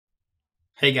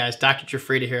Hey guys, Dr.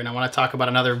 Jafrida here, and I want to talk about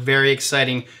another very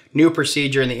exciting new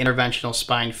procedure in the interventional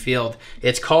spine field.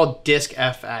 It's called Disc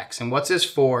FX, and what's this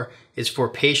for is for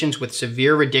patients with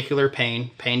severe radicular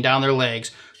pain down their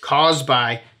legs, caused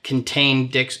by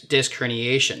contained disc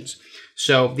herniations.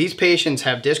 So these patients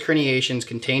have disc herniations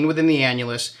contained within the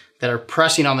annulus that are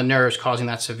pressing on the nerves, causing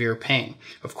that severe pain.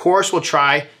 Of course, we'll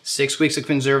try 6 weeks of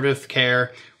conservative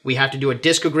care. We have to do a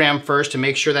discogram first to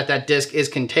make sure that that disc is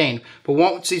contained. But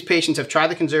once these patients have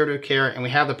tried the conservative care and we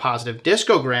have the positive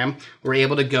discogram, we're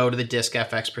able to go to the Disc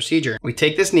FX procedure. We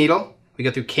take this needle, we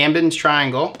go through Camden's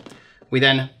triangle, we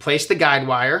then place the guide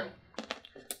wire,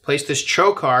 place this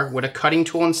trocar with a cutting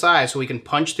tool inside so we can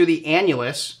punch through the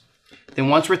annulus. Then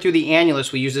once we're through the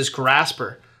annulus, we use this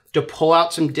grasper to pull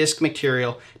out some disc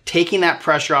material, taking that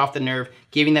pressure off the nerve,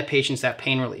 giving the patients that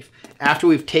pain relief. After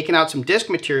we've taken out some disc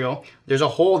material, there's a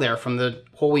hole there from the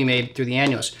hole we made through the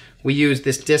annulus. We use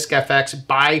this Disc FX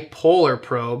bipolar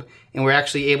probe, and we're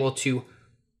actually able to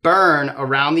burn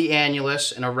around the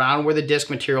annulus and around where the disc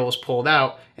material was pulled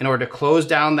out in order to close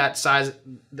down that size,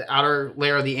 the outer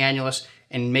layer of the annulus,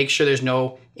 and make sure there's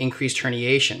no increased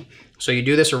herniation. So you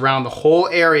do this around the whole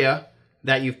area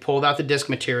that you've pulled out the disc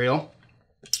material.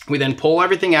 We then pull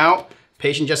everything out.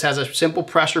 Patient just has a simple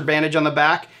pressure bandage on the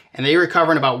back, and they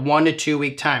recover in about 1 to 2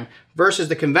 week time, versus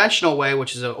the conventional way,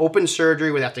 which is an open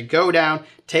surgery where they have to go down,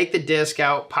 take the disc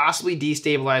out, possibly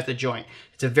destabilize the joint.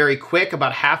 It's a very quick,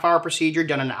 about half-hour procedure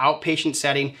done in an outpatient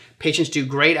setting. Patients do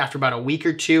great after about a week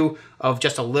or two of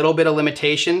just a little bit of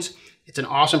limitations. It's an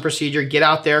awesome procedure. Get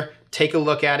out there, take a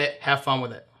look at it, have fun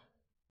with it.